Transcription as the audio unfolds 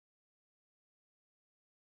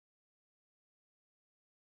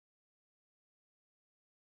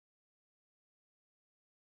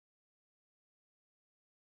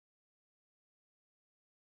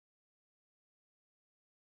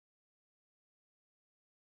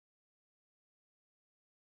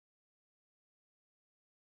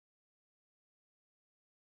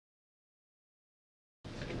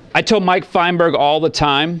I tell Mike Feinberg all the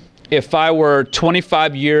time, if I were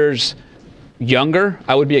 25 years younger,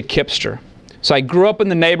 I would be a KIPPster. So I grew up in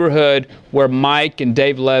the neighborhood where Mike and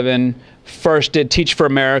Dave Levin first did Teach for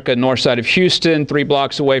America, north side of Houston, 3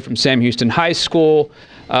 blocks away from Sam Houston High School.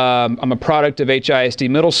 I'm a product of HISD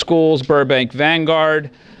Middle Schools, Burbank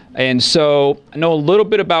Vanguard. And so I know a little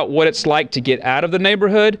bit about what it's like to get out of the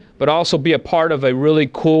neighborhood, but also be a part of a really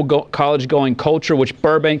cool college-going culture, which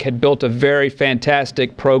Burbank had built a very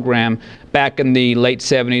fantastic program back in the late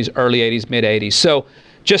 70s, early 80s, mid 80s. So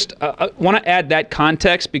just I want to add that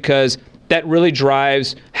context because that really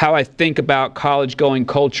drives how I think about college-going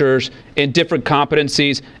cultures and different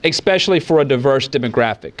competencies, especially for a diverse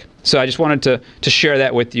demographic. So I just wanted to share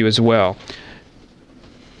that with you as well.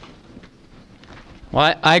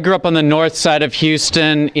 Well, I grew up on the north side of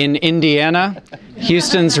Houston in Indiana.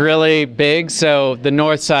 Houston's really big, so the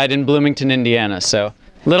north side in Bloomington, Indiana, so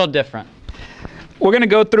a little different. We're going to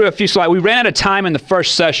go through a few slides. We ran out of time in the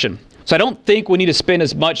first session, so I don't think we need to spend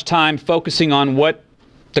as much time focusing on what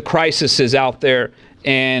the crisis is out there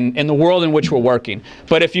and the world in which we're working.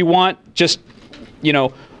 But if you want just, you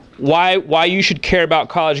know, why you should care about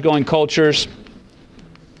college-going cultures,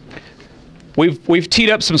 We've teed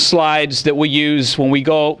up some slides that we use when we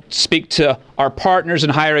go speak to our partners in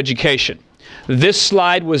higher education. This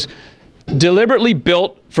slide was deliberately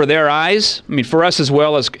built for their eyes, I mean for us as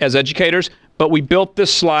well as educators, but we built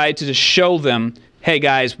this slide to just show them, hey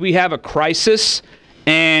guys, we have a crisis,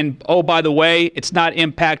 and oh, by the way, it's not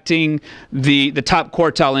impacting the top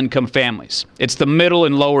quartile income families. It's the middle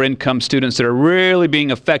and lower income students that are really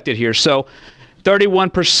being affected here. So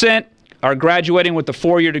 31% are graduating with a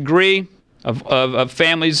 4-year degree. Of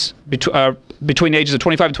families between the ages of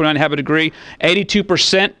 25 and 29 have a degree.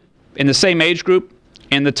 82% in the same age group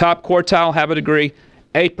in the top quartile have a degree.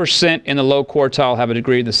 8% in the low quartile have a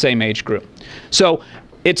degree in the same age group. So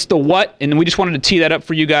it's the what, and we just wanted to tee that up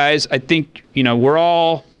for you guys. I think, you know, we're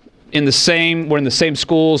in the same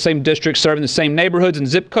schools, same districts, serving the same neighborhoods and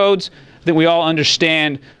zip codes. I think we all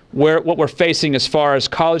understand what we're facing as far as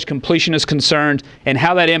college completion is concerned and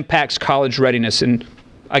how that impacts college readiness, and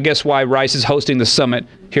I guess why Rice is hosting the summit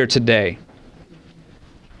here today.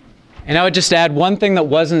 And I would just add one thing that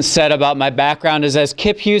wasn't said about my background is as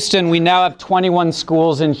KIPP Houston, we now have 21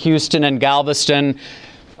 schools in Houston and Galveston.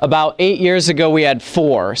 About 8 years ago, we had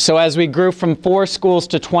 4. So as we grew from 4 schools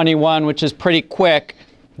to 21, which is pretty quick,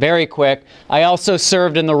 very quick, I also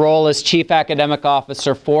served in the role as Chief Academic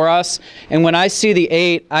Officer for us. And when I see the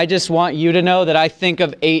 8, I just want you to know that I think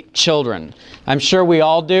of 8 children. I'm sure we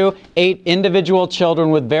all do. 8 individual children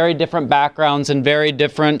with very different backgrounds and very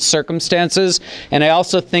different circumstances. And I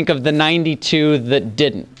also think of the 92 that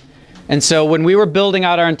didn't. And so when we were building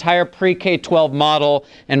out our entire pre-K-12 model,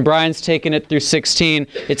 and Bryan's taken it through 16,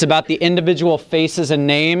 it's about the individual faces and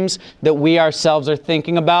names that we ourselves are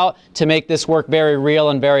thinking about to make this work very real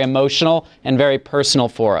and very emotional and very personal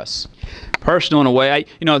for us. Personal in a way.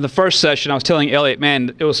 You know, the first session I was telling Elliot,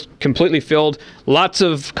 man, it was completely filled. Lots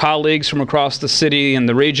of colleagues from across the city and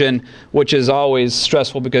the region, which is always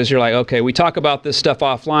stressful because you're like, okay, we talk about this stuff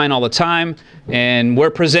offline all the time, and we're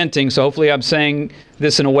presenting, so hopefully I'm saying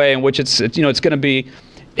this in a way in which it's you know, it's going to be,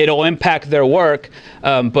 it'll impact their work.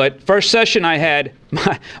 But first session I had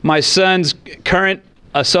my son's current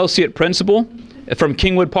associate principal from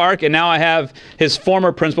Kingwood Park, and now I have his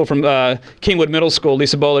former principal from Kingwood Middle School,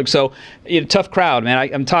 Lisa Bolig. So, you know, tough crowd, man.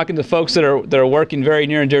 I'm talking to folks that are working very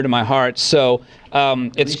near and dear to my heart. So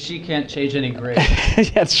it's. At least she can't change any grade.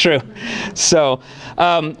 That's true. So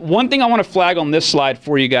one thing I want to flag on this slide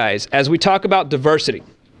for you guys as we talk about diversity,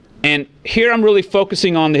 and here I'm really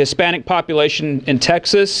focusing on the Hispanic population in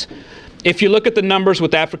Texas. If you look at the numbers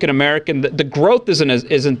with African American, the growth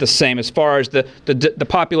isn't the same as far as the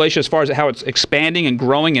population, as far as how it's expanding and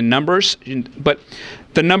growing in numbers. But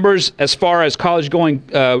the numbers as far as college-going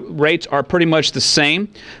rates are pretty much the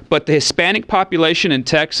same. But the Hispanic population in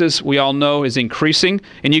Texas, we all know, is increasing.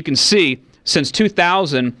 And you can see since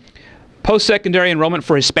 2000, post-secondary enrollment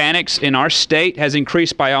for Hispanics in our state has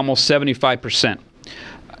increased by almost 75%.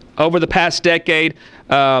 Over the past decade,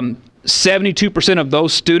 72% of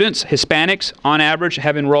those students, Hispanics, on average,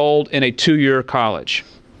 have enrolled in a 2-year college.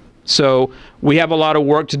 So we have a lot of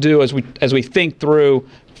work to do as we think through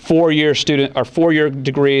 4-year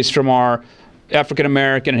degrees from our African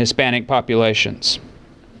American and Hispanic populations.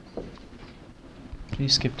 Can you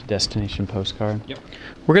skip to destination postcard? Yep.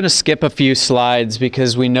 We're going to skip a few slides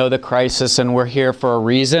because we know the crisis and we're here for a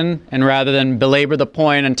reason. And rather than belabor the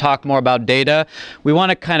point and talk more about data, we want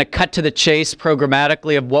to kind of cut to the chase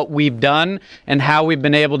programmatically of what we've done and how we've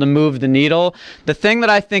been able to move the needle. The thing that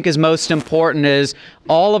I think is most important is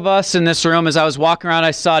all of us in this room, as I was walking around, I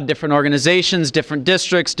saw different organizations, different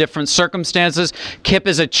districts, different circumstances. KIPP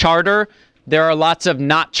is a charter. There are lots of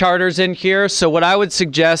not charters in here, so what I would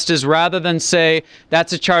suggest is rather than say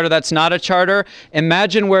that's a charter, that's not a charter,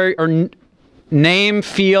 imagine where, or name,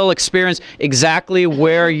 feel, experience exactly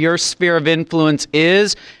where your sphere of influence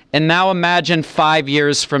is, and now imagine 5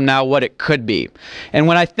 years from now what it could be. And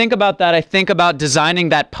when I think about that, I think about designing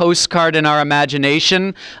that postcard in our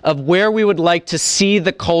imagination of where we would like to see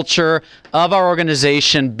the culture of our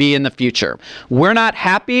organization be in the future. We're not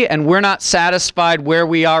happy and we're not satisfied where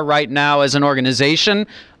we are right now as an organization.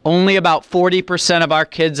 Only about 40% of our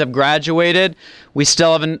kids have graduated. We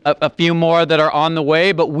still have a few more that are on the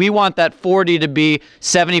way, but we want that 40 to be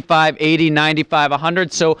 75, 80, 95,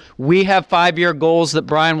 100. So we have 5-year goals that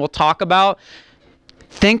Bryan will talk about.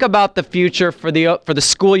 Think about the future for the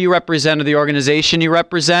school you represent or the organization you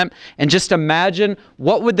represent, and just imagine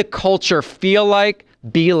what would the culture feel like,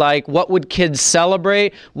 be like, what would kids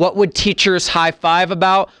celebrate, what would teachers high-five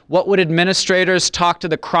about, what would administrators talk to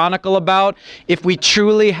the Chronicle about if we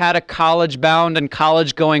truly had a college-bound and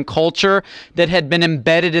college-going culture that had been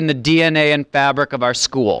embedded in the DNA and fabric of our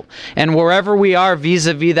school. And wherever we are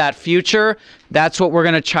vis-a-vis that future, that's what we're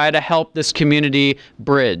going to try to help this community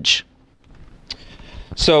bridge.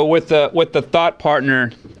 So with the thought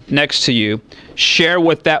partner next to you, share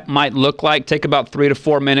what that might look like. Take about 3 to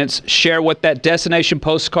 4 minutes. Share what that destination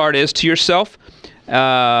postcard is to yourself with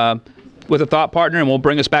a thought partner, and we'll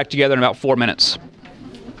bring us back together in about 4 minutes.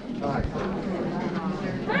 That's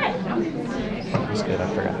good. I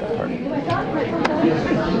forgot that part.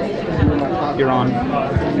 You're on.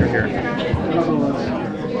 You're here.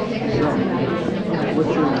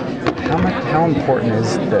 How important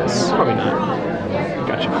is this? Probably not.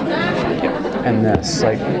 Gotcha. Yeah. And this,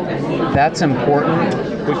 like, that's important.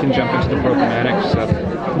 We can jump into the programmatic stuff.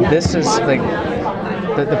 This is like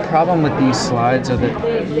the problem with these slides are that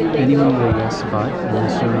anyone will yes but in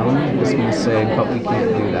this room is going to say, but we can't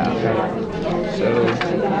do that. So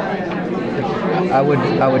I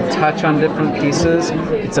would touch on different pieces.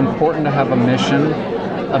 It's important to have a mission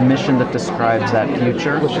that describes that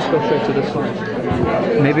future. Let's just go straight to this slide.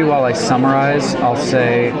 Maybe while I summarize, I'll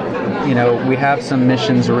say, you know, we have some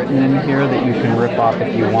missions written in here that you can rip off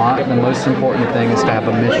if you want. The most important thing is to have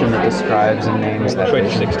a mission that describes and names that Straight to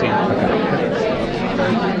vision. 16. Okay.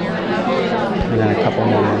 And then a couple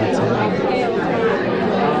more minutes.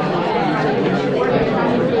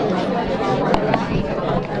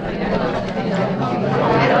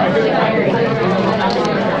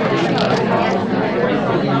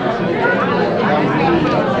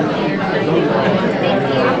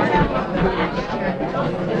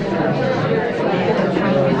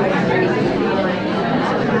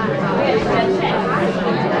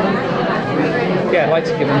 Yeah, I'd like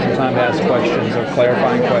to give them some time to ask questions or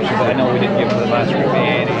clarifying questions that I know we didn't give them the last week.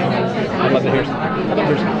 I'd love to hear some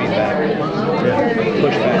feedback. Yeah.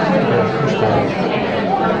 Pushback.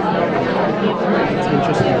 It's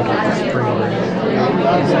interesting about the spring break.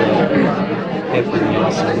 Every year, I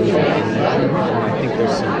think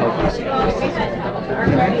there's some healthy stuff.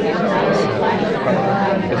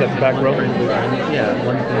 Is that the back row? Yeah,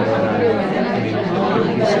 one thing that I mean,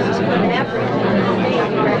 you said is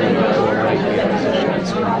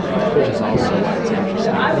which is also why it's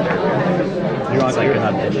interesting. You're on, it's like an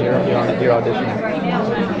audition. You're auditioning.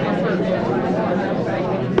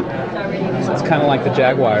 So it's kind of like the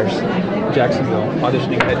Jaguars, Jacksonville,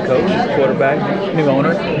 auditioning head coach, quarterback, new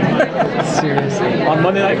owner. Seriously. On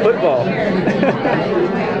Monday Night Football.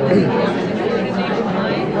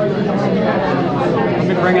 Let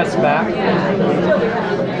me bring us back.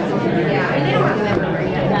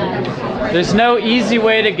 There's no easy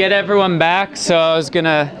way to get everyone back, so I was going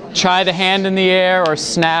to try the hand in the air or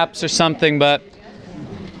snaps or something, but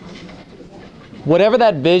whatever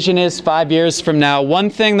that vision is 5 years from now, one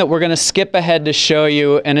thing that we're going to skip ahead to show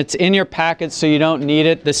you, and it's in your packet so you don't need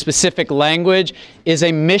it, the specific language, is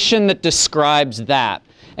a mission that describes that.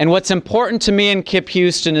 And what's important to me in KIPP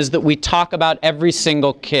Houston is that we talk about every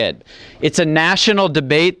single kid. It's a national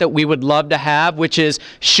debate that we would love to have, which is,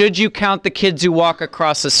 should you count the kids who walk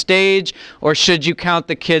across the stage, or should you count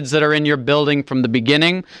the kids that are in your building from the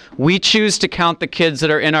beginning? We choose to count the kids that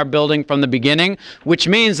are in our building from the beginning, which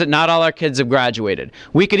means that not all our kids have graduated.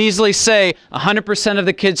 We could easily say 100% of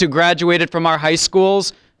the kids who graduated from our high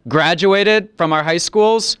schools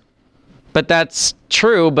but that's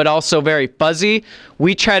true, but also very fuzzy.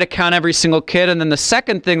 We try to count every single kid. And then the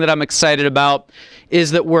second thing that I'm excited about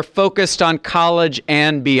is that we're focused on college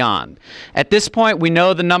and beyond. At this point, we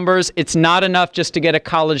know the numbers. It's not enough just to get a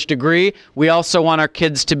college degree. We also want our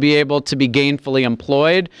kids to be able to be gainfully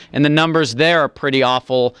employed, and the numbers there are pretty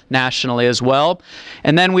awful nationally as well.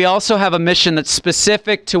 And then we also have a mission that's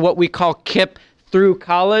specific to what we call KIPP through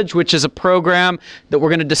college, which is a program that we're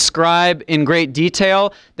going to describe in great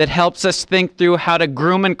detail that helps us think through how to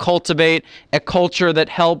groom and cultivate a culture that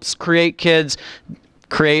helps create kids,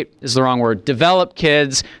 create is the wrong word, develop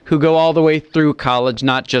kids who go all the way through college,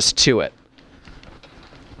 not just to it.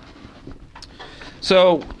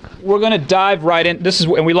 So we're going to dive right in.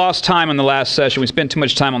 And we lost time in the last session. We spent too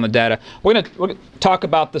much time on the data. We're going to talk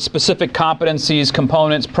about the specific competencies,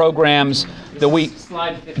 components, programs that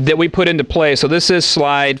we put into play. So this is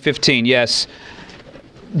slide 15. Yes.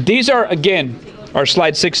 These are, again, our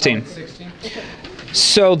slide 16.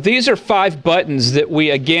 So these are 5 buttons that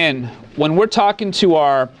we, again, when we're talking to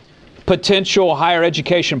our potential higher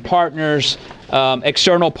education partners,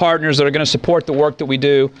 external partners that are going to support the work that we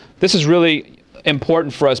do, this is really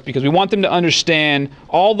important for us because we want them to understand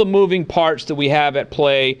all the moving parts that we have at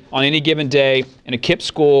play on any given day in a KIPP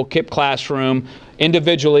school, KIPP classroom,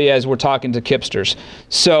 individually as we're talking to KIPPsters.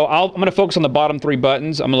 So I'm going to focus on the bottom 3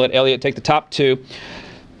 buttons. I'm going to let Elliot take the top 2.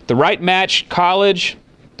 The right match college,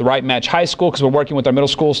 the right match high school, because we're working with our middle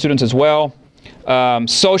school students as well.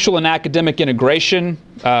 Social and academic integration,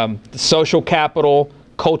 the social capital,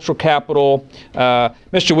 cultural capital.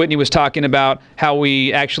 Mr. Witney was talking about how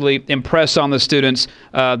we actually impress on the students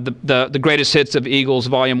the greatest hits of Eagles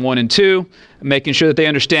Volume 1 and 2, making sure that they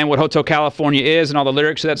understand what Hotel California is and all the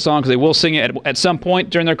lyrics of that song, because they will sing it at some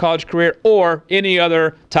point during their college career, or any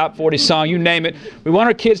other top 40 song, you name it. We want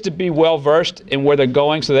our kids to be well-versed in where they're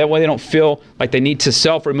going, so that way they don't feel like they need to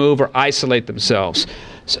self-remove or isolate themselves.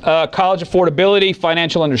 College affordability,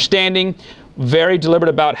 financial understanding. Very deliberate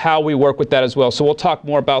about how we work with that as well. So we'll talk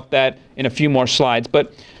more about that in a few more slides.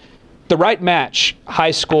 But the right match,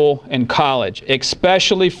 high school and college,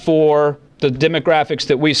 especially for the demographics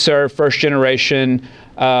that we serve, first generation,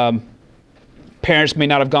 parents may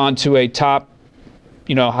not have gone to a top,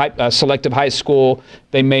 selective high school.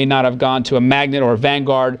 They may not have gone to a magnet or a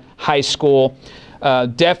Vanguard high school.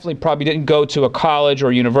 Definitely probably didn't go to a college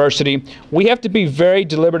or university. We have to be very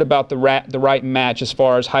deliberate about the right match as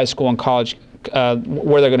far as high school and college,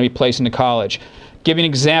 where they're going to be placed into college. Give you an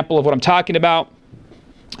example of what I'm talking about.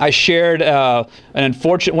 I shared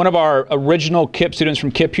one of our original KIPP students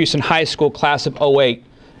from KIPP Houston High School, class of 08,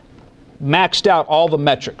 maxed out all the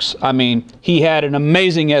metrics. I mean, he had an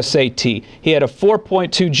amazing SAT. He had a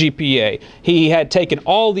 4.2 GPA. He had taken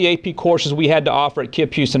all the AP courses we had to offer at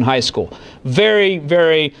KIPP Houston High School. Very,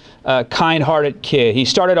 very kind-hearted kid. He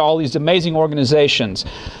started all these amazing organizations.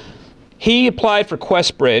 He applied for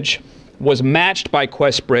Questbridge, was matched by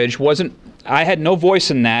Questbridge. I had no voice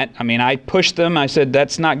in that. I mean, I pushed them. I said,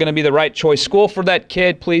 that's not going to be the right choice school for that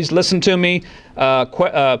kid. Please listen to me.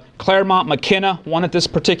 Claremont McKenna wanted this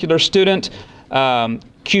particular student.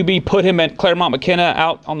 QB put him at Claremont McKenna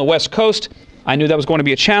out on the West Coast. I knew that was going to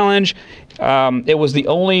be a challenge. It was the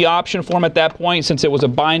only option for him at that point, since it was a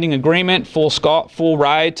binding agreement, full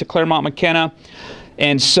ride to Claremont McKenna.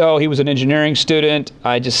 And so he was an engineering student.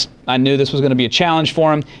 I knew this was going to be a challenge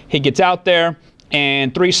for him. He gets out there,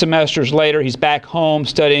 and 3 semesters later, he's back home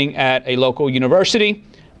studying at a local university.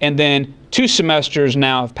 And then 2 semesters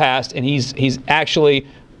now have passed, and he's actually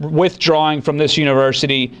withdrawing from this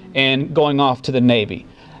university and going off to the Navy.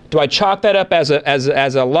 Do I chalk that up as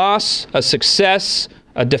a loss, a success,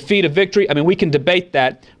 a defeat, a victory? I mean, we can debate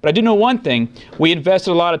that. But I do know one thing. We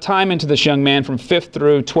invested a lot of time into this young man from 5th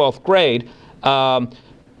through 12th grade.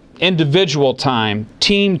 Individual time,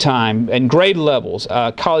 team time, and grade levels,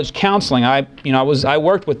 college counseling. I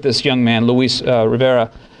worked with this young man, Luis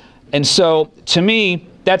Rivera, and so to me,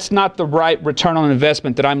 that's not the right return on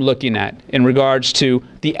investment that I'm looking at in regards to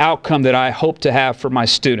the outcome that I hope to have for my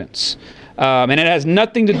students. And it has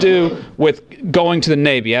nothing to do with going to the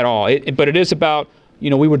Navy at all. But it is about,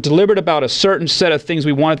 we were deliberate about a certain set of things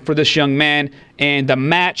we wanted for this young man, and the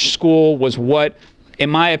match school was what,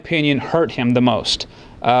 in my opinion, hurt him the most.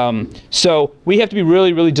 So we have to be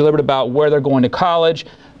really, really deliberate about where they're going to college,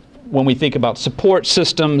 when we think about support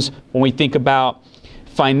systems, when we think about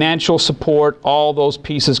financial support, all those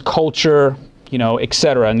pieces, culture, et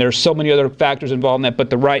cetera. And there's so many other factors involved in that, but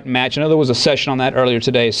the right match. I know there was a session on that earlier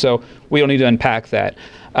today, so we don't need to unpack that.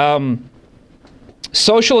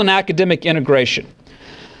 Social and academic integration.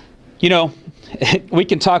 We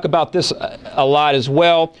can talk about this a lot as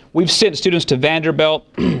well. We've sent students to Vanderbilt,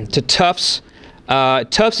 to Tufts.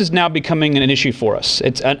 Tufts is now becoming an issue for us.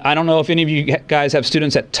 I don't know if any of you guys have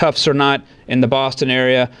students at Tufts or not in the Boston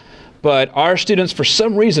area, but our students, for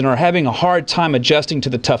some reason, are having a hard time adjusting to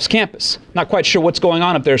the Tufts campus. Not quite sure what's going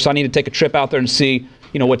on up there, so I need to take a trip out there and see,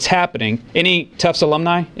 what's happening. Any Tufts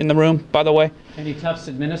alumni in the room, by the way? Any Tufts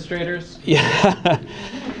administrators? Yeah.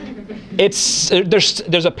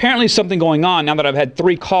 There's apparently something going on now that I've had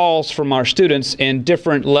 3 calls from our students in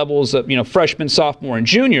different levels of, freshmen, sophomore, and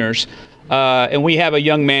juniors. And we have a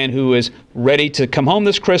young man who is ready to come home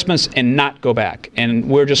this Christmas and not go back. And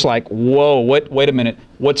we're just like, whoa, wait a minute,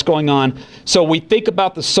 what's going on? So we think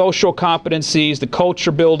about the social competencies, the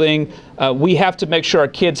culture building. We have to make sure our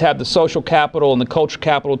kids have the social capital and the culture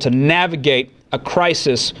capital to navigate a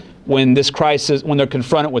crisis when they're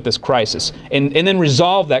confronted with this crisis, and then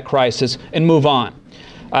resolve that crisis and move on.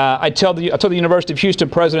 I told the University of Houston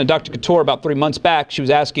president, Dr. Contreras, about 3 months back, she was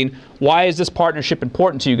asking, why is this partnership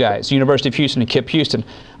important to you guys, University of Houston and KIPP Houston?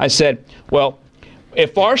 I said, well,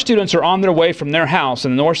 if our students are on their way from their house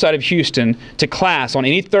in the north side of Houston to class on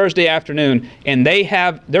any Thursday afternoon, and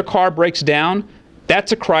their car breaks down,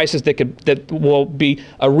 that's a crisis that will be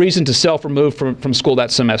a reason to self-remove from school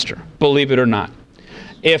that semester, believe it or not.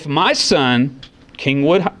 If my son,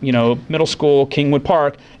 Kingwood, middle school, Kingwood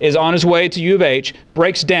Park, is on his way to U of H,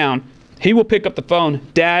 breaks down, he will pick up the phone,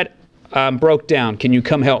 Dad, broke down, can you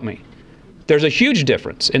come help me? There's a huge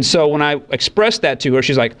difference. And so when I expressed that to her,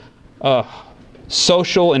 she's like,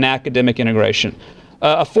 social and academic integration.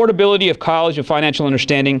 Affordability of college and financial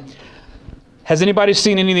understanding. Has anybody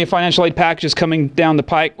seen any of the financial aid packages coming down the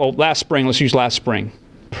pike? Well, last spring, let's use last spring.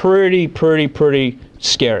 Pretty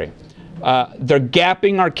scary. They're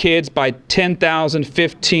gapping our kids by $10,000,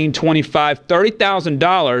 $15,000, $25,000,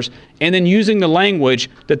 $30,000, and then using the language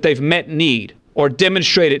that they've met need or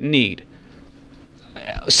demonstrated need.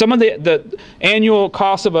 Some of the annual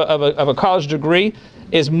cost of a college degree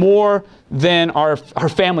is more than our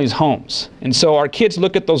families' homes, and so our kids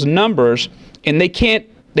look at those numbers and they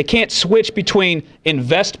can't switch between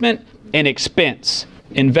investment and expense.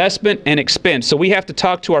 Investment and expense. So we have to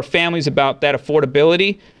talk to our families about that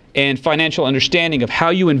affordability and financial understanding of how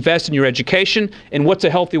you invest in your education and what's a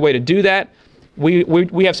healthy way to do that.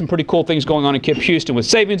 We have some pretty cool things going on in KIPP Houston with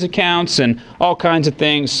savings accounts and all kinds of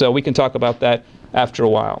things, so we can talk about that after a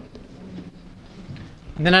while.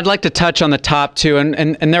 And then I'd like to touch on the top two,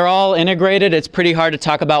 and they're all integrated. It's pretty hard to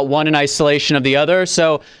talk about one in isolation of the other.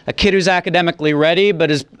 So a kid who's academically ready,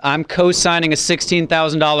 but I'm co-signing a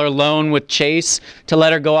 $16,000 loan with Chase to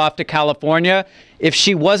let her go off to California. If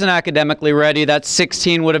she wasn't academically ready, that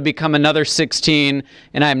 16 would have become another 16,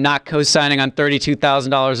 and I'm not co-signing on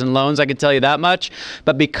 $32,000 in loans, I can tell you that much.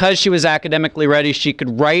 But because she was academically ready, she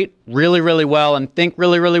could write really, really well and think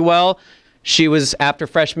really, really well. She was, after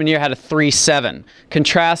freshman year, had a 3.7.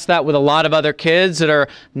 Contrast that with a lot of other kids that are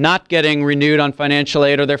not getting renewed on financial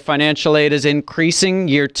aid, or their financial aid is increasing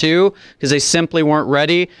year 2 because they simply weren't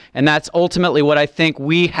ready. And that's ultimately what I think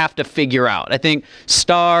we have to figure out. I think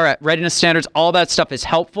STAR, readiness standards, all that stuff is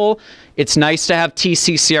helpful. It's nice to have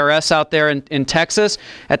TCCRS out there in Texas.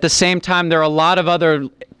 At the same time, there are a lot of other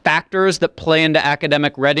factors that play into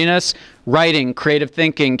academic readiness: writing, creative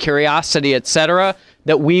thinking, curiosity, etc.,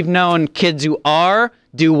 that we've known kids who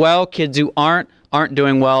do well, kids who aren't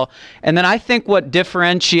doing well. And then I think what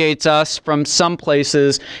differentiates us from some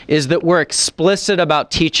places is that we're explicit about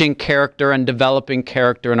teaching character and developing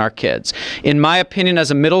character in our kids. In my opinion, as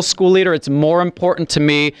a middle school leader, it's more important to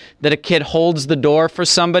me that a kid holds the door for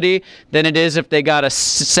somebody than it is if they got a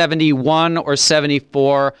 71 or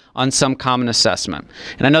 74 on some common assessment.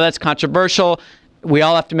 And I know that's controversial. We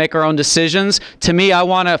all have to make our own decisions. To me, I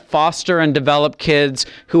want to foster and develop kids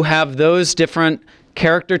who have those different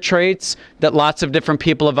character traits that lots of different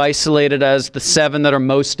people have isolated as the 7 that are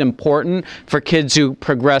most important for kids who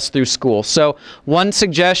progress through school. So one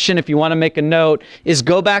suggestion, if you want to make a note, is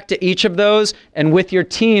go back to each of those and with your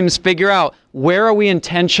teams figure out, where are we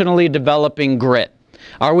intentionally developing grit?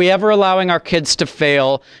 Are we ever allowing our kids to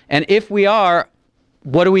fail? And if we are,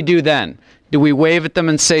 what do we do then? Do we wave at them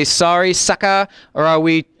and say, sorry, sucker? Or are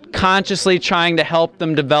we consciously trying to help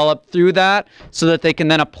them develop through that so that they can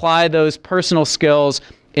then apply those personal skills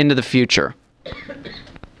into the future?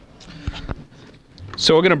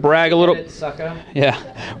 So we're going to brag a little. Yeah,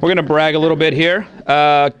 we're going to brag a little bit here.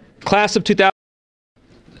 Class of 2000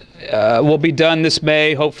 will be done this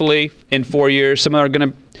May, hopefully in 4 years. Some are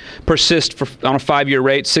going to persist on a 5-year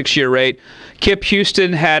rate, 6-year rate. KIPP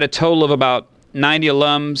Houston had a total of about 90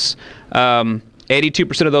 alums.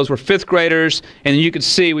 82% of those were 5th graders, and you can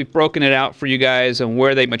see we've broken it out for you guys on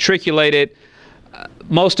where they matriculated.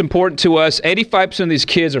 most important to us, 85% of these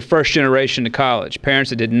kids are first generation to college, parents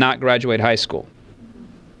that did not graduate high school.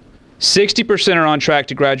 60% are on track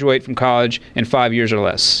to graduate from college in 5 years or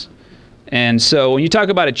less. And so when you talk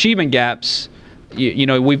about achievement gaps, you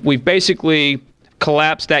know, we've basically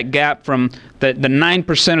collapsed that gap from the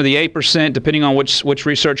 9% or the 8%, depending on which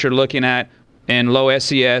research you're looking at, in low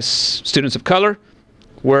SES students of color.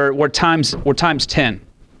 We're times 10,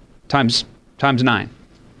 times 9.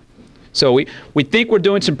 So we think we're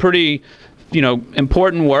doing some pretty, you know,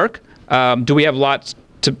 important work. Do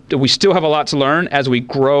we still have a lot to learn as we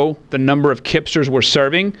grow the number of KIPPsters we're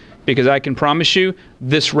serving? Because I can promise you,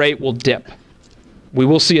 this rate will dip. We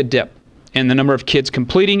will see a dip in the number of kids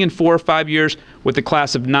completing in 4 or 5 years with the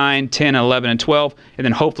class of 9, 10, 11, and 12, and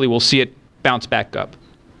then hopefully we'll see it bounce back up.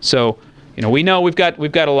 So, you know, we know we've got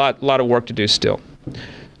a lot of work to do still.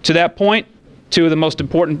 To that point, two of the most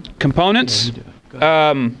important components.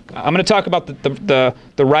 I'm going to talk about the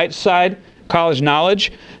right side, college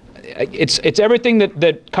knowledge. It's everything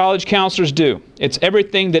that college counselors do. It's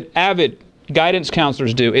everything that AVID guidance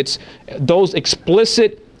counselors do. It's those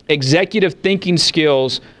explicit executive thinking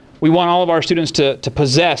skills we want all of our students to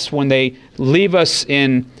possess when they leave us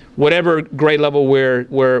in whatever grade level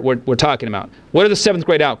we're talking about. What are the 7th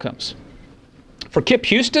grade outcomes? For KIPP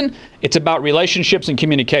Houston, it's about relationships and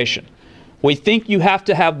communication. We think you have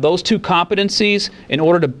to have those 2 competencies in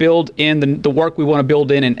order to build in the work we want to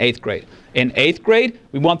build in 8th grade. In 8th grade,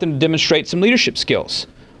 we want them to demonstrate some leadership skills.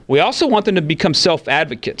 We also want them to become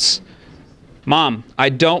self-advocates. Mom, I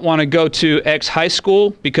don't want to go to X high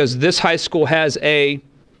school because this high school has a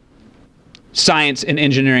science and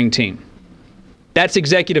engineering team. That's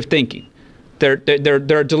executive thinking. They're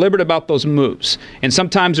deliberate about those moves. And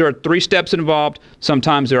sometimes there are 3 steps involved,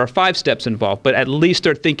 sometimes there are 5 steps involved, but at least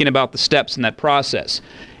they're thinking about the steps in that process.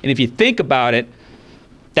 And if you think about it,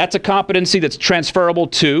 that's a competency that's transferable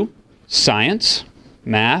to science,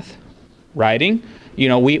 math, writing. You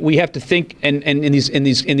know, we have to think in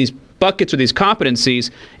these buckets or these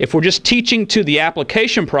competencies. If we're just teaching to the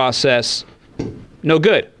application process, no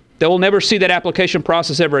good. They will never see that application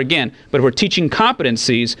process ever again. But if we're teaching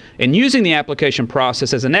competencies and using the application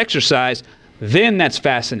process as an exercise, then that's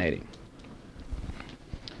fascinating.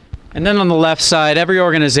 And then on the left side, every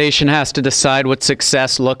organization has to decide what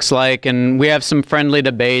success looks like, and we have some friendly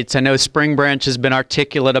debates. I know Spring Branch has been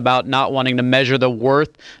articulate about not wanting to measure the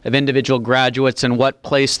worth of individual graduates and what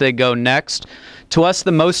place they go next. To us,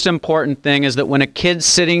 the most important thing is that when a kid's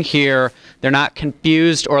sitting here, they're not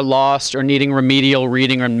confused or lost or needing remedial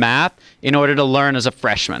reading or math in order to learn as a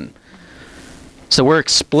freshman. So we're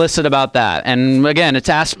explicit about that. And again, it's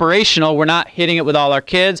aspirational. We're not hitting it with all our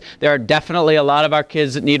kids. There are definitely a lot of our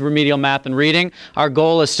kids that need remedial math and reading. Our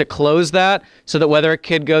goal is to close that so that whether a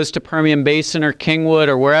kid goes to Permian Basin or Kingwood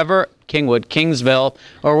or wherever, Kingsville,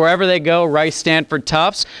 or wherever they go, Rice, Stanford,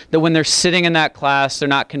 Tufts, that when they're sitting in that class, they're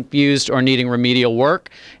not confused or needing remedial work.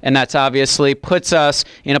 And that's obviously puts us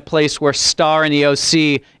in a place where STAR and the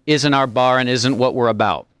OC isn't our bar and isn't what we're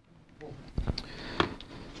about.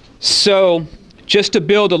 So, just to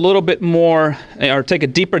build a little bit more, or take a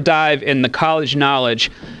deeper dive in the college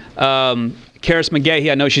knowledge, Karis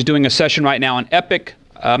McGahee, I know she's doing a session right now on EPIC.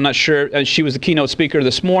 I'm not sure, she was the keynote speaker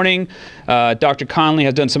this morning. Dr. Conley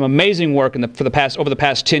has done some amazing work over the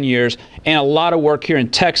past 10 years, and a lot of work here in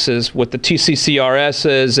Texas with the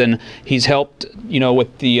TCCRSs, and he's helped, you know,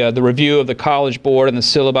 with the review of the College Board and the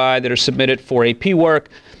syllabi that are submitted for AP work.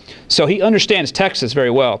 So he understands Texas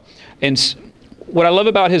very well. And what I love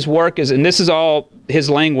about his work is, and this is all his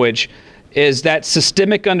language, is that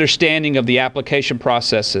systemic understanding of the application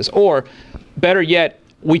processes. Or, better yet,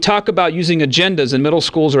 we talk about using agendas in middle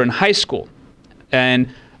schools or in high school.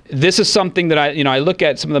 And this is something that I look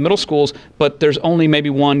at some of the middle schools, but there's only maybe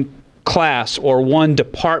one class or one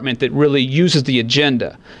department that really uses the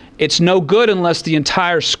agenda. It's no good unless the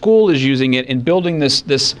entire school is using it and building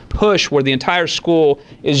this push where the entire school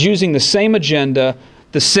is using the same agenda,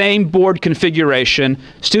 the same board configuration,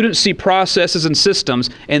 students see processes and systems,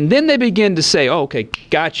 and then they begin to say, oh, okay,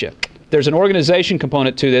 gotcha. There's an organization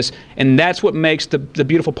component to this, and that's what makes the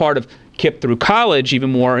beautiful part of KIPP through college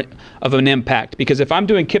even more of an impact. Because if I'm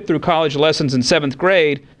doing KIPP through college lessons in 7th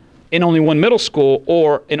grade in only one middle school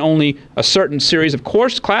or in only a certain series of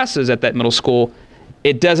course classes at that middle school,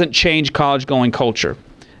 it doesn't change college-going culture.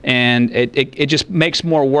 And it just makes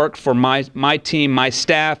more work for my team, my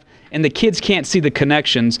staff, and the kids can't see the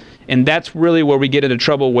connections, and that's really where we get into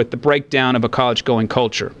trouble with the breakdown of a college-going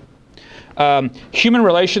culture. Human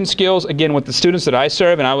relation skills, again, with the students that I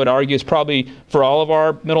serve, and I would argue is probably for all of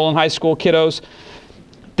our middle and high school kiddos,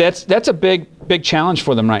 that's a big big challenge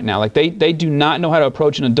for them right now. Like they do not know how to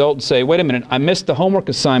approach an adult and say, wait a minute, I missed the homework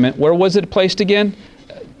assignment. Where was it placed again?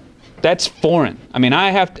 That's foreign. I mean, I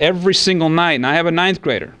have every single night, and I have a 9th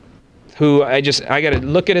grader who I got to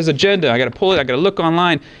look at his agenda. I got to pull it. I got to look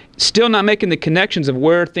online. Still not making the connections of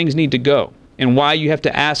where things need to go and why you have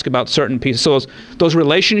to ask about certain pieces. So those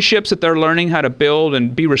relationships that they're learning how to build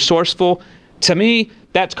and be resourceful, to me,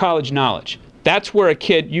 that's college knowledge. That's where a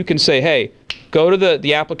kid, you can say, hey, go to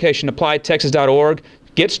the application, applytexas.org,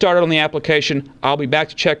 get started on the application. I'll be back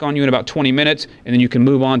to check on you in about 20 minutes, and then you can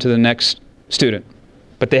move on to the next student.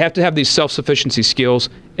 But they have to have these self-sufficiency skills,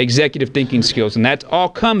 executive thinking skills, and that all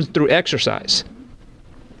comes through exercise.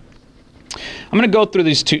 I'm going to go through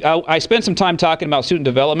these two. I spent some time talking about student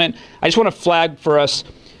development. I just want to flag for us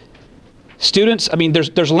students. I mean,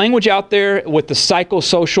 there's language out there with the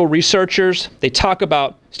psychosocial researchers. They talk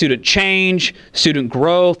about student change, student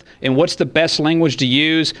growth, and what's the best language to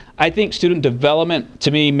use. I think student development, to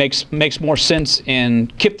me, makes more sense in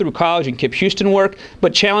KIPP Through College and KIPP Houston work,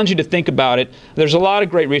 but challenge you to think about it. There's a lot of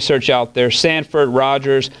great research out there. Sanford,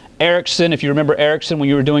 Rogers, Erickson, if you remember Erickson when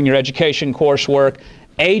you were doing your education coursework,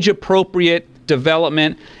 age-appropriate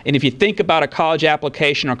development, and if you think about a college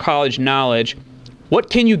application or college knowledge, what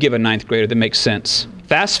can you give a 9th grader that makes sense?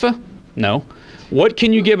 FAFSA? No. What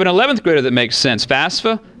can you give an 11th grader that makes sense?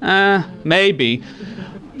 FAFSA? Maybe.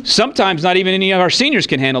 Sometimes not even any of our seniors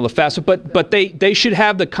can handle the FAFSA, but they should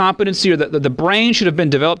have the competency, or the brain should have been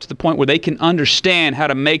developed to the point where they can understand how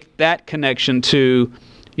to make that connection to,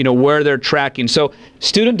 where they're tracking. So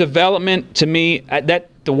student development, to me,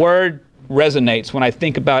 the word resonates when I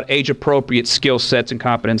think about age-appropriate skill sets and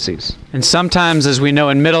competencies. And sometimes, as we know,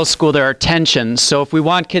 in middle school there are tensions. So if we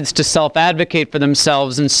want kids to self-advocate for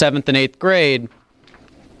themselves in 7th and 8th grade,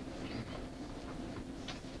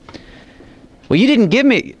 well, you didn't give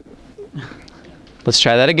me... Let's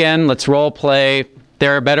try that again. Let's role play.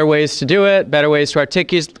 There are better ways to do it, better ways to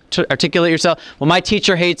articulate yourself. Well, my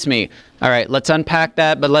teacher hates me. All right, let's unpack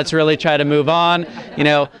that, but let's really try to move on.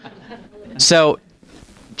 So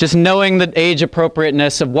just knowing the age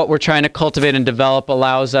appropriateness of what we're trying to cultivate and develop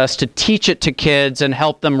allows us to teach it to kids and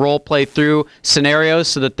help them role play through scenarios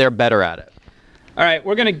so that they're better at it. All right,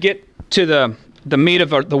 we're going to get to the meat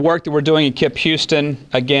of the work that we're doing in KIPP Houston.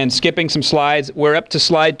 Again, skipping some slides. We're up to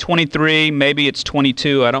slide 23. Maybe it's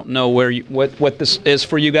 22. I don't know what this is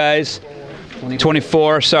for you guys.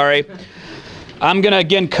 24, sorry. I'm going to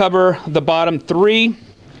again cover the bottom 3.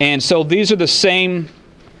 And so these are the same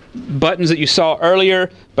buttons that you saw earlier,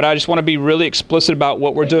 but I just want to be really explicit about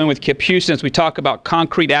what we're doing with KIPP Houston as we talk about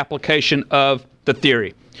concrete application of the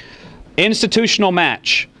theory. Institutional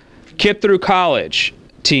match, KIPP Through College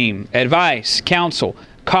team, advice, counsel,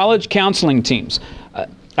 college counseling teams.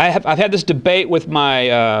 I've had this debate with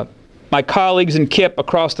my colleagues in KIPP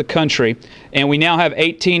across the country, and we now have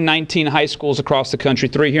 18, 19 high schools across the country,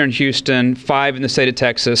 3 here in Houston, 5 in the state of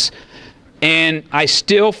Texas, and I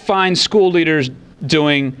still find school leaders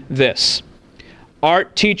doing this.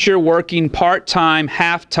 Art teacher working part-time,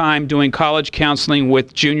 half-time, doing college counseling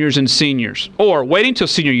with juniors and seniors. Or waiting till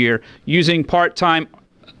senior year, using part-time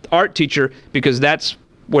art teacher because that's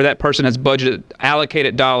where that person has budgeted,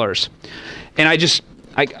 allocated dollars. And I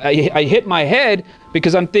hit my head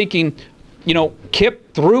because I'm thinking, KIPP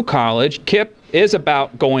Through College, KIPP is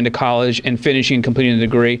about going to college and finishing and completing a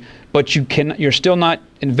degree, but you're still not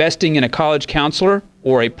investing in a college counselor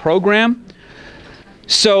or a program.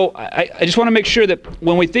 So I just want to make sure that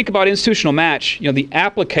when we think about institutional match, the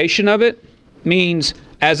application of it means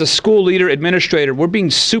as a school leader, administrator, we're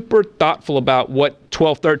being super thoughtful about what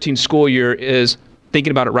 12-13 school year is,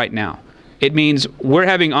 thinking about it right now. It means we're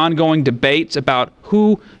having ongoing debates about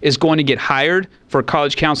who is going to get hired for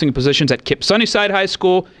college counseling positions at KIPP Sunnyside High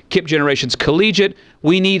School, KIPP Generations Collegiate.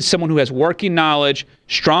 We need someone who has working knowledge,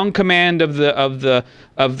 strong command of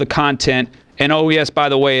the content, and oh yes, by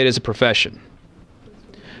the way, it is a profession.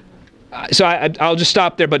 So I'll just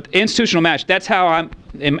stop there. But institutional match, that's how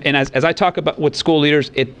and as I talk about with school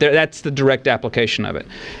leaders, that's the direct application of it.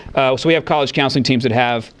 So we have college counseling teams that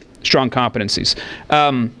have strong competencies.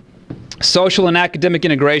 Social and academic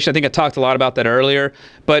integration, I think I talked a lot about that earlier.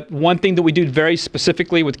 But one thing that we do very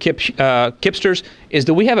specifically with KIPPsters is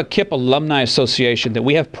that we have a KIPP Alumni Association, that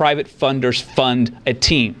we have private funders fund a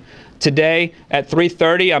team. Today at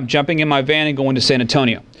 3:30, I'm jumping in my van and going to San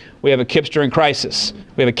Antonio. We have a KIPPster in crisis.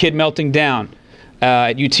 We have a kid melting down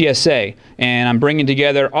at UTSA. And I'm bringing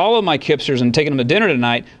together all of my KIPPsters and taking them to dinner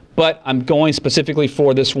tonight, but I'm going specifically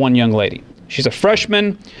for this one young lady. She's a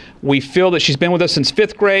freshman. We feel that she's been with us since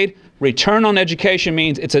 5th grade. Return on education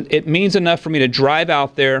means it means enough for me to drive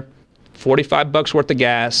out there $45 worth of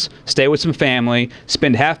gas, stay with some family,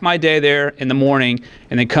 spend half my day there in the morning,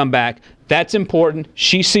 and then come back. That's important.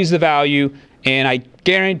 She sees the value, and I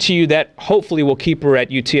guarantee you that hopefully will keep her at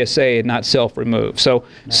UTSA and not self-remove. So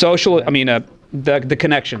the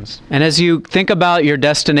connections. And as you think about your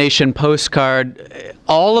destination postcard,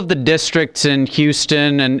 all of the districts in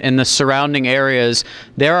Houston and the surrounding areas,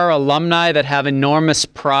 there are alumni that have enormous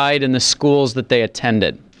pride in the schools that they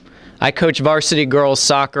attended. I coach varsity girls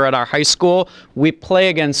soccer at our high school. We play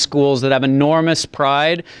against schools that have enormous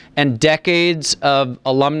pride and decades of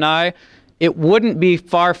alumni. It wouldn't be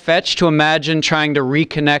far-fetched to imagine trying to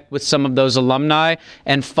reconnect with some of those alumni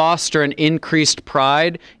and foster an increased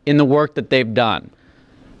pride in the work that they've done.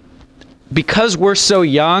 Because we're so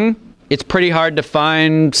young, it's pretty hard to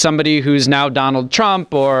find somebody who's now Donald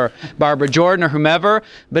Trump or Barbara Jordan or whomever,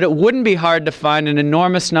 but it wouldn't be hard to find an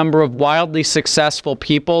enormous number of wildly successful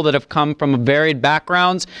people that have come from varied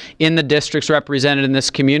backgrounds in the districts represented in this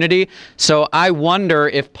community. So I wonder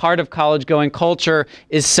if part of college-going culture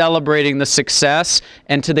is celebrating the success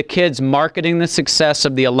and to the kids marketing the success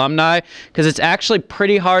of the alumni, because it's actually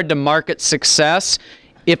pretty hard to market success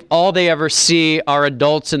if all they ever see are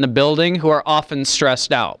adults in the building who are often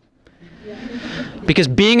stressed out. Because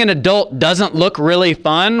being an adult doesn't look really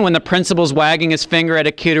fun when the principal's wagging his finger at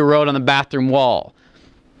a kid who wrote on the bathroom wall.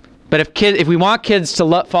 But if we want kids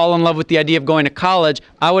to fall in love with the idea of going to college,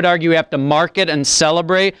 I would argue we have to market and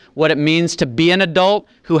celebrate what it means to be an adult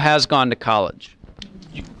who has gone to college.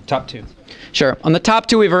 Top two. Sure. On the top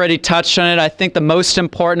two, we've already touched on it. I think the most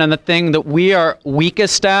important and the thing that we are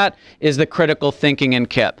weakest at is the critical thinking in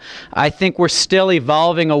KIPP. I think we're still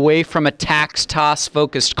evolving away from a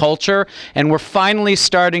tax-toss-focused culture, and we're finally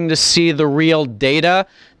starting to see the real data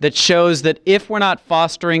that shows that if we're not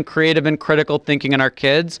fostering creative and critical thinking in our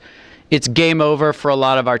kids, it's game over for a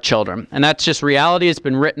lot of our children. And that's just reality. It's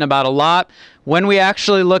been written about a lot. When we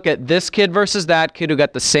actually look at this kid versus that kid who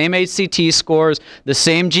got the same HCT scores, the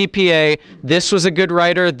same GPA, this was a good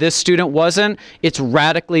writer, this student wasn't, it's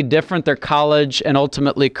radically different, their college and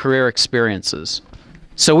ultimately career experiences.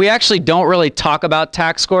 So we actually don't really talk about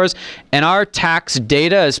tax scores, and our tax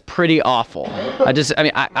data is pretty awful.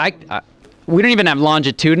 We don't even have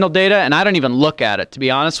longitudinal data, and I don't even look at it, to be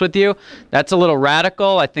honest with you. That's a little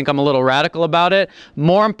radical. I think I'm a little radical about it.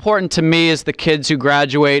 More important to me is the kids who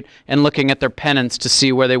graduate and looking at their pennants to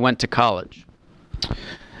see where they went to college.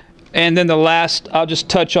 And then the last, I'll just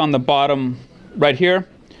touch on the bottom right here.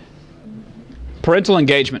 Parental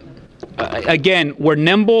engagement. Again, we're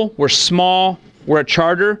nimble, we're small, we're a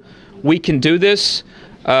charter. We can do this.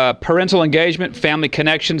 Parental engagement, family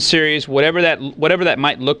connection series, whatever that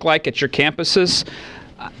might look like at your campuses.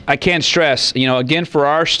 I can't stress, again, for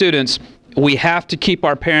our students, we have to keep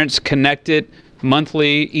our parents connected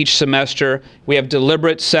monthly, each semester. We have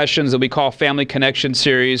deliberate sessions that we call family connection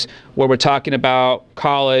series, where we're talking about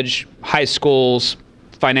college, high schools,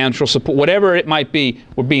 financial support, whatever it might be.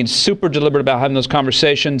 We're being super deliberate about having those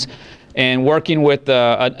conversations and working with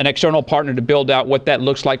an external partner to build out what that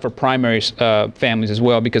looks like for primary families as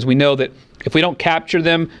well, because we know that if we don't capture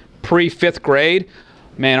them pre-5th grade,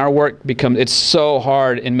 man, our work it's so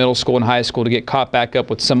hard in middle school and high school to get caught back up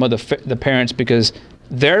with some of the parents, because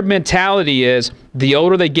their mentality is the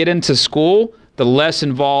older they get into school, the less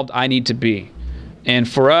involved I need to be. And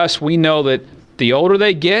for us, we know that the older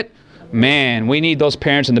they get, man, we need those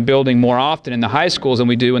parents in the building more often in the high schools than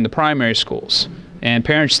we do in the primary schools. And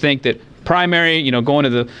parents think that primary, going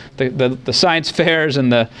to the science fairs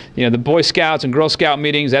and the Boy Scouts and Girl Scout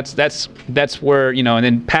meetings, that's where, and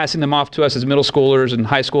then passing them off to us as middle schoolers and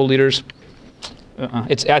high school leaders.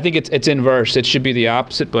 I think it's inverse. It should be the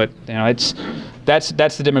opposite, but that's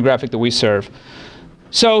the demographic that we serve.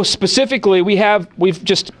 So specifically, we've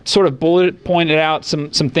just sort of pointed out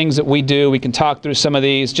some things that we do. We can talk through some of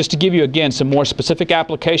these just to give you, again, some more specific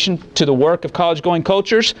application to the work of college-going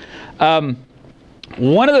cultures.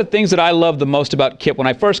 One of the things that I love the most about KIPP, when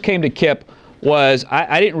I first came to KIPP, was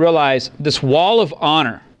I didn't realize this wall of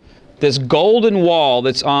honor, this golden wall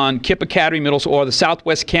that's on KIPP Academy Middle School or the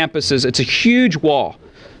Southwest campuses. It's a huge wall.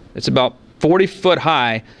 It's about 40 foot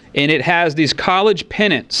high, and it has these college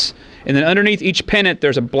pennants. And then underneath each pennant,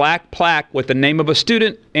 there's a black plaque with the name of a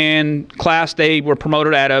student and class they were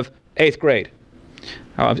promoted out of 8th grade.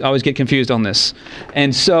 I always get confused on this.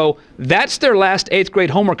 And so that's their last 8th grade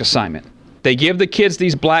homework assignment. They give the kids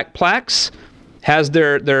these black plaques, has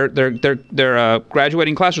their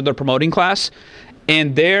graduating class or their promoting class,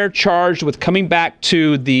 and they're charged with coming back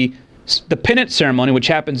to the the pennant ceremony, which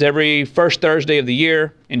happens every first Thursday of the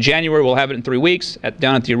year. In January, we'll have it in 3 weeks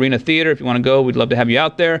down at the Arena Theater. If you want to go, we'd love to have you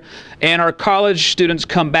out there. And our college students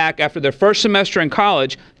come back after their first semester in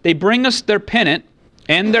college. They bring us their pennant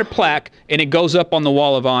and their plaque, and it goes up on the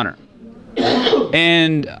Wall of Honor.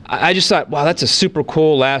 And I just thought, wow, that's a super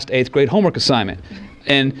cool last 8th grade homework assignment.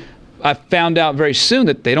 And I found out very soon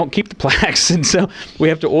that they don't keep the plaques, and so we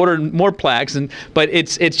have to order more plaques. But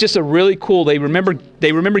it's just a really cool. They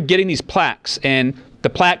remember getting these plaques, and the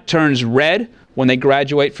plaque turns red when they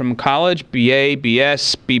graduate from college, BA,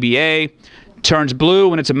 BS, BBA. Turns blue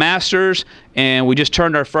when it's a master's, and we just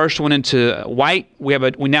turned our first one into white. We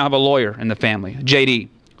now have a lawyer in the family, JD.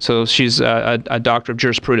 So she's a doctor of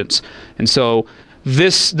jurisprudence, and so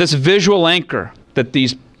this visual anchor that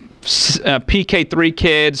these PK3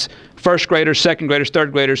 kids, first graders, second graders,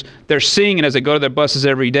 third graders, they're seeing it as they go to their buses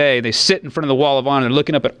every day. They sit in front of the Wall of Honor. They're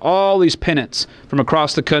looking up at all these pennants from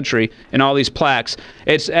across the country and all these plaques.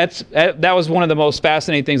 That was one of the most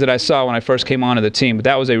fascinating things that I saw when I first came onto the team. But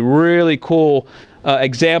that was a really cool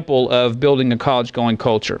example of building a college-going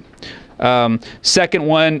culture. Second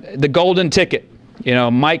one, the golden ticket. You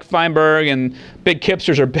know, Mike Feinberg and big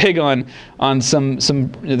Kipsters are big on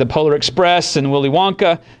the Polar Express and Willy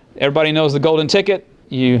Wonka. Everybody knows the golden ticket.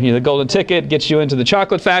 The golden ticket gets you into the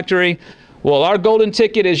chocolate factory. Well, our golden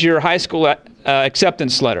ticket is your high school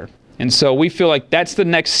acceptance letter. And so we feel like that's the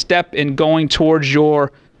next step in going towards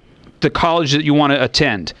the college that you want to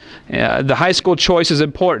attend. The high school choice is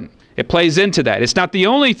important. It plays into that. It's not the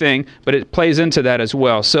only thing, but it plays into that as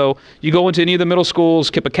well. So you go into any of the middle schools,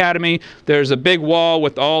 KIPP Academy, there's a big wall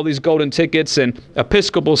with all these golden tickets, and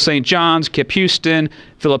Episcopal St. John's, KIPP Houston,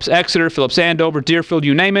 Phillips Exeter, Phillips Andover, Deerfield,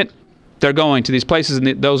 you name it, they're going to these places, and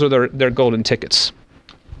those are their golden tickets.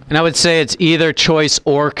 And I would say it's either choice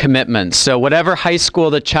or commitment. So whatever high school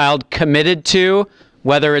the child committed to,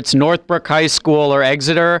 whether it's Northbrook High School or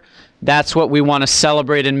Exeter, that's what we want to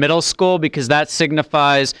celebrate in middle school, because that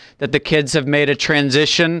signifies that the kids have made a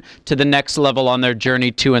transition to the next level on their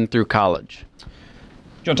journey to and through college. Do you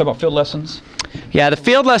want to talk about field lessons? Yeah, the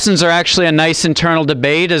field lessons are actually a nice internal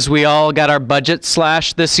debate as we all got our budget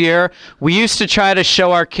slashed this year. We used to try to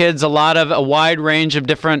show our kids a wide range of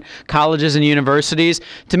different colleges and universities.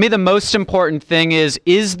 To me, the most important thing is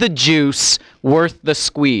the juice worth the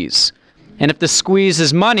squeeze? And if the squeeze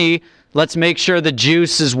is money, let's make sure the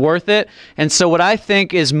juice is worth it. And so what I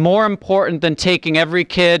think is more important than taking every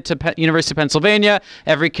kid to University of Pennsylvania,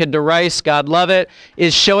 every kid to Rice, God love it,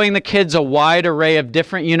 is showing the kids a wide array of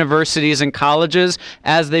different universities and colleges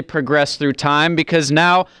as they progress through time. Because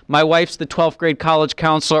now my wife's the 12th grade college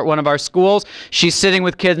counselor at one of our schools. She's sitting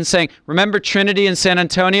with kids and saying, remember Trinity in San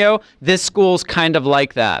Antonio? This school's kind of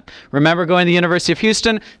like that. Remember going to the University of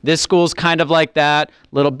Houston? This school's kind of like that.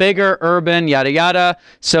 Little bigger, urban, yada, yada.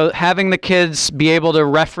 So having the kids be able to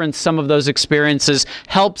reference some of those experiences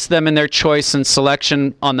helps them in their choice and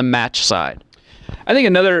selection on the match side. I think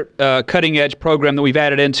another cutting-edge program that we've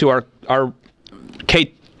added into our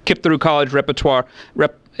KIPP through college repertoire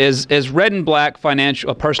is Red and Black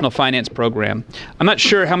personal finance program. I'm not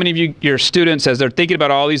sure how many of your students, as they're thinking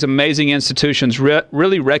about all these amazing institutions,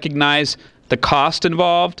 really recognize the cost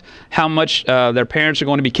involved, how much their parents are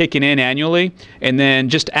going to be kicking in annually, and then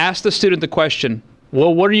just ask the student the question,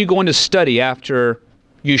 well, what are you going to study after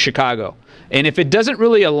UChicago? And if it doesn't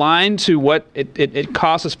really align to what it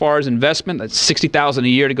costs as far as investment, that's $60,000 a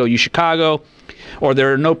year to go UChicago, or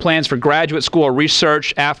there are no plans for graduate school or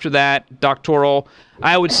research after that, doctoral,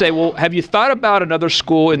 I would say, well, have you thought about another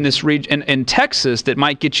school in this region, in Texas, that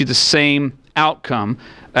might get you the same outcome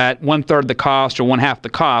at 1/3 the cost or 1/2 the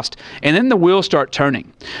cost? And then the wheels start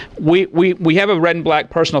turning. We have a Red and Black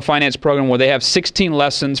personal finance program where they have 16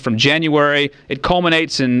 lessons from January. It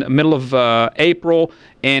culminates in the middle of April,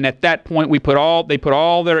 and at that point they put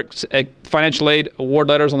all their financial aid award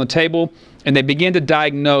letters on the table, and they begin to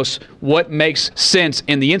diagnose what makes sense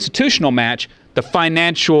in the institutional match, the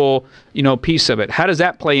financial, piece of it. How does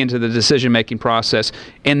that play into the decision-making process?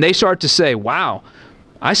 And they start to say, wow,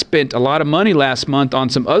 I spent a lot of money last month on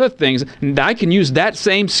some other things, and I can use that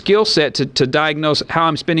same skill set to diagnose how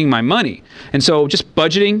I'm spending my money. And so just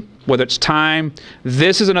budgeting, whether it's time,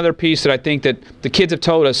 this is another piece that I think that the kids have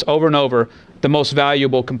told us over and over, the most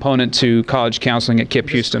valuable component to college counseling at KIPP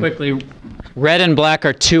Houston. Quickly, Red and Black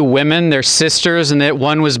are two women. They're sisters, and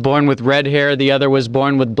one was born with red hair, the other was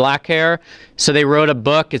born with black hair. So they wrote a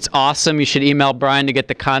book. It's awesome. You should email Bryan to get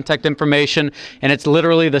the contact information. And it's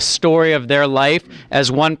literally the story of their life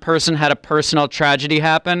as one person had a personal tragedy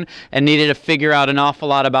happen and needed to figure out an awful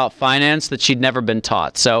lot about finance that she'd never been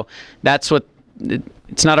taught. So that's what,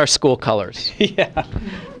 it's not our school colors. Yeah.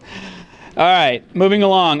 All right, moving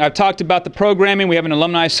along. I've talked about the programming. We have an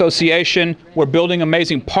alumni association. We're building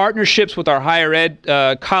amazing partnerships with our higher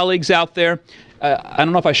ed colleagues out there. I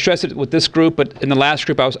don't know if I stressed it with this group, but in the last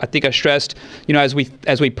group, I think I stressed, you know, as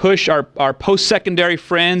we push our post-secondary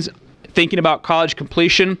friends thinking about college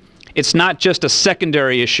completion, it's not just a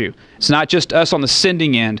secondary issue. It's not just us on the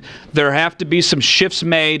sending end. There have to be some shifts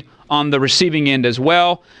made on the receiving end as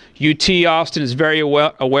well. UT Austin is very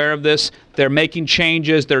aware of this. They're making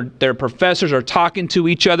changes. Their professors are talking to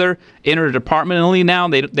each other interdepartmentally now.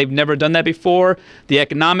 They've never done that before. The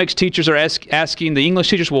economics teachers are asking the English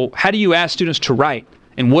teachers, well, how do you ask students to write?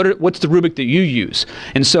 And what's the rubric that you use?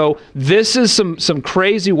 And so this is some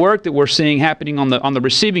crazy work that we're seeing happening on the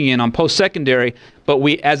receiving end on post-secondary. But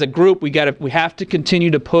we, as a group, we have to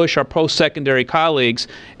continue to push our post-secondary colleagues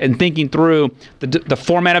in thinking through the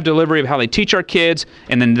format of delivery of how they teach our kids,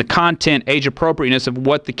 and then the content, age appropriateness of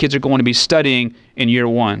what the kids are going to be studying in year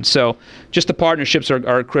one. So just the partnerships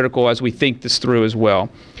are critical as we think this through as well.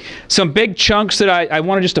 Some big chunks that I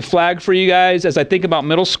wanted just to flag for you guys as I think about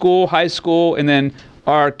middle school, high school, and then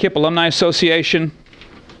our KIPP Alumni Association.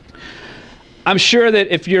 I'm sure that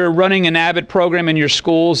if you're running an Avid program in your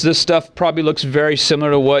schools, this stuff probably looks very similar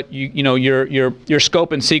to what your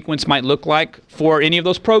scope and sequence might look like for any of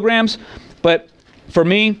those programs. But for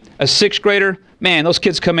me, a sixth grader, man, those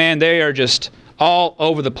kids come in, they are just all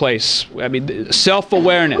over the place. I mean,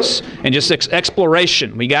 self-awareness and just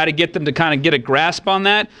exploration. We got to get them to kind of get a grasp on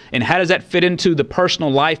that. And how does that fit into the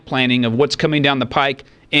personal life planning of what's coming down the pike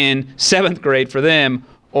in 7th grade for them,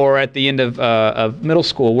 or at the end of middle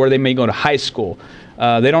school, where they may go to high school.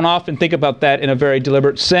 They don't often think about that in a very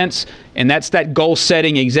deliberate sense, and that's that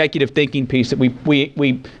goal-setting, executive thinking piece that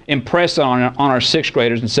we impress on our 6th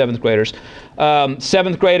graders and 7th graders.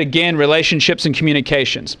 7th grade, again, relationships and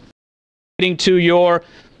communications. To your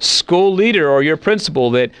school leader or your principal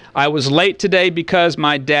that I was late today because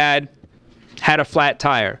my dad had a flat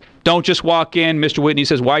tire. Don't just walk in, Mr. Witney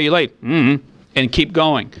says, "Why are you late?" And keep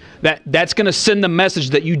going. That's going to send the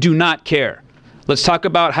message that you do not care. Let's talk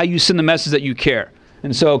about how you send the message that you care.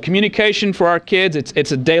 And so communication for our kids,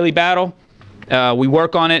 it's a daily battle. We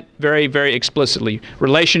work on it very, very explicitly.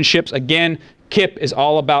 Relationships, again, KIPP is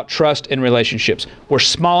all about trust and relationships. We're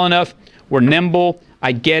small enough, we're nimble.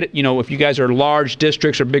 I get it, you know, if you guys are large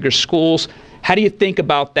districts or bigger schools, how do you think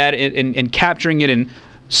about that and capturing it in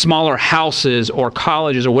smaller houses or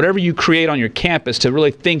colleges or whatever you create on your campus to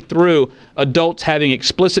really think through adults having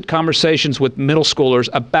explicit conversations with middle schoolers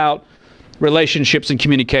about relationships and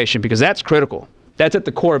communication, because that's critical. That's at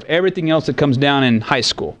the core of everything else that comes down in high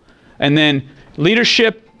school. And then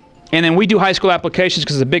leadership, and then we do high school applications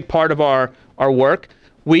because it's a big part of our work.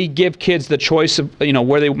 We give kids the choice of, you know,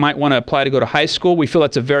 where they might want to apply to go to high school. We feel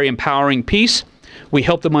that's a very empowering piece. We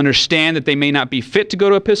help them understand that they may not be fit to go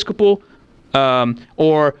to Episcopal,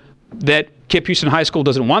 or that KIPP Houston High School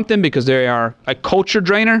doesn't want them because they are a culture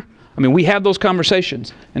drainer. I mean, we have those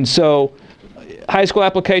conversations. And so high school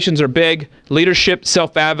applications are big. Leadership,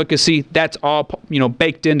 self-advocacy, that's all, you know,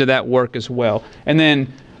 baked into that work as well. And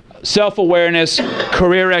then self-awareness,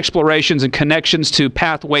 career explorations, and connections to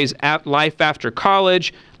pathways at life after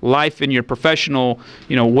college, life in your professional,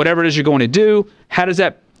 you know, whatever it is you're going to do. How does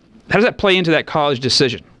that play into that college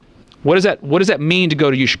decision? What does that mean to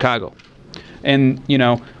go to UChicago? And, you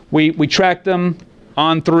know, we track them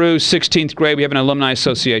on through 16th grade. We have an alumni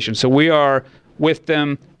association. So we are with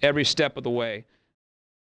them every step of the way.